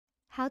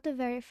How to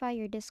verify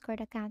your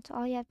Discord account. So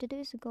all you have to do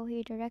is to go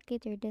here directly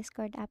to your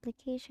Discord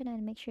application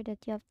and make sure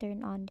that you have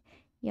turned on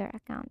your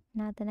account.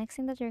 Now the next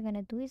thing that you're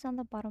gonna do is on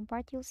the bottom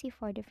part you'll see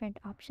four different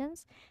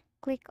options.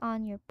 Click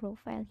on your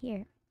profile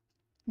here.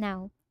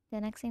 Now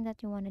the next thing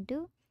that you want to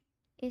do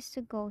is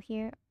to go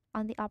here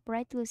on the upper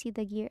right. You'll see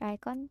the gear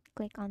icon.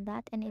 Click on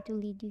that and it will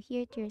lead you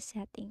here to your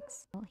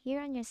settings. Now,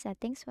 here on your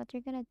settings, what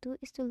you're gonna do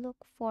is to look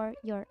for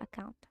your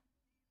account.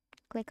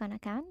 Click on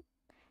account,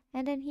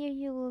 and then here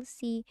you will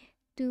see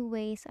two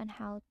ways on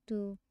how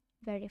to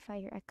verify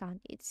your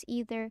account. It's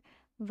either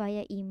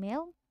via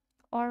email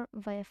or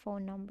via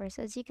phone number.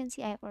 So as you can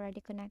see, I've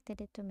already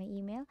connected it to my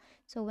email.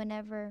 So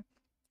whenever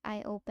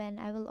I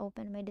will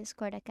open my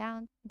Discord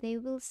account, they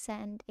will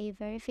send a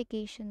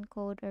verification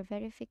code or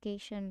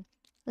verification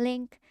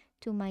link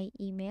to my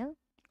email.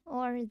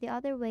 Or the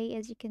other way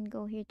is you can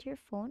go here to your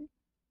phone.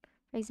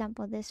 For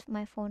example, this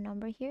my phone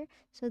number here.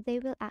 So they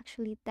will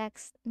actually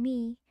text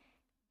me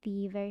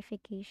the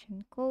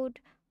verification code.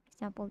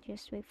 For example,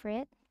 just wait for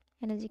it.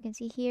 And as you can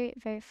see here,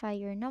 verify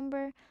your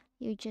number.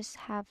 You just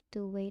have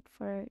to wait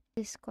for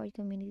Discord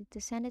community to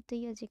send it to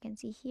you. As you can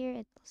see here,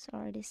 it was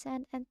already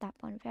sent, and tap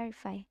on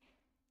verify.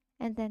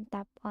 And then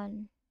tap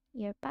on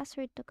your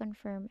password to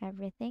confirm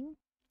everything.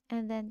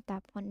 And then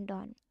tap on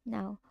done.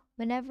 Now,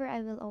 whenever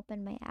I will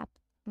open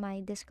my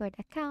Discord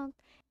account,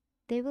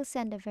 they will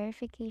send a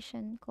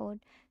verification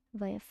code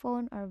via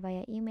phone or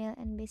via email,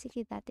 and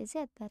basically that is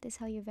it. That is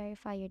how you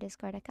verify your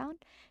Discord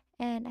account,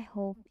 and I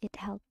hope it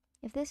helped.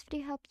 If this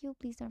video helped you,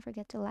 please don't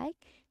forget to like,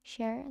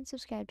 share, and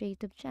subscribe to our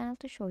YouTube channel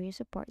to show your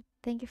support.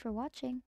 Thank you for watching.